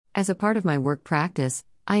As a part of my work practice,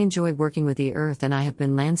 I enjoy working with the earth, and I have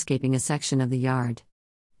been landscaping a section of the yard.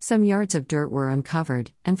 Some yards of dirt were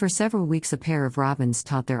uncovered, and for several weeks a pair of robins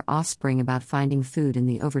taught their offspring about finding food in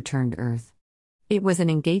the overturned earth. It was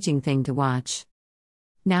an engaging thing to watch.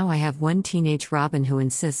 Now I have one teenage robin who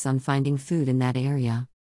insists on finding food in that area.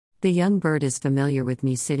 The young bird is familiar with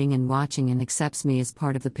me sitting and watching and accepts me as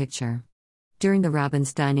part of the picture. During the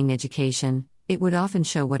robin's dining education, it would often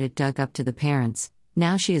show what it dug up to the parents.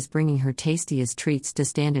 Now she is bringing her tastiest treats to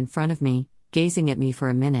stand in front of me, gazing at me for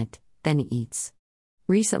a minute, then eats.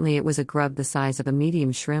 Recently it was a grub the size of a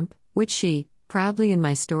medium shrimp, which she, proudly in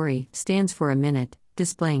my story, stands for a minute,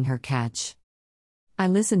 displaying her catch. I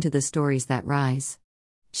listen to the stories that rise.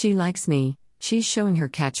 She likes me, she's showing her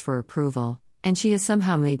catch for approval, and she has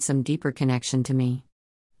somehow made some deeper connection to me.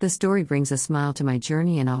 The story brings a smile to my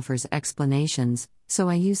journey and offers explanations, so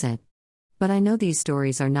I use it. But I know these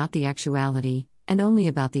stories are not the actuality, and only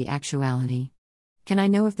about the actuality. Can I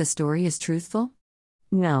know if the story is truthful?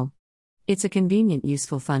 No. It's a convenient,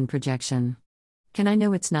 useful, fun projection. Can I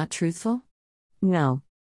know it's not truthful? No.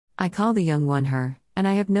 I call the young one her, and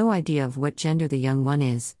I have no idea of what gender the young one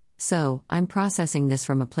is, so I'm processing this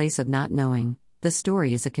from a place of not knowing. The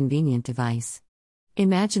story is a convenient device.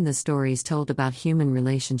 Imagine the stories told about human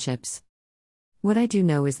relationships. What I do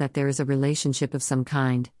know is that there is a relationship of some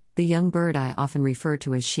kind. The young bird I often refer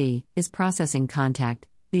to as she is processing contact.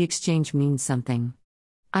 The exchange means something.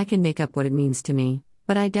 I can make up what it means to me,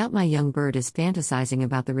 but I doubt my young bird is fantasizing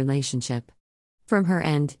about the relationship. From her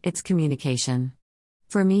end, it's communication.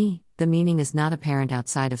 For me, the meaning is not apparent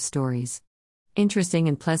outside of stories. Interesting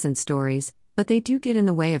and pleasant stories, but they do get in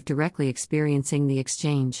the way of directly experiencing the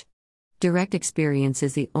exchange. Direct experience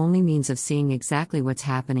is the only means of seeing exactly what's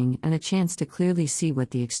happening and a chance to clearly see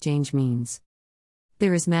what the exchange means.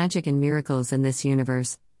 There is magic and miracles in this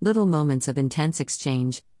universe, little moments of intense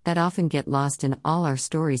exchange, that often get lost in all our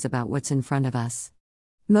stories about what's in front of us.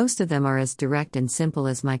 Most of them are as direct and simple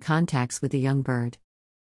as my contacts with the young bird.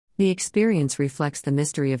 The experience reflects the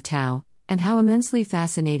mystery of Tao, and how immensely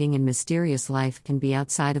fascinating and mysterious life can be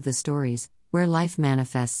outside of the stories, where life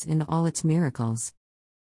manifests in all its miracles.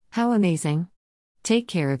 How amazing! Take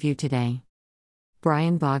care of you today.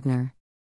 Brian Bogner.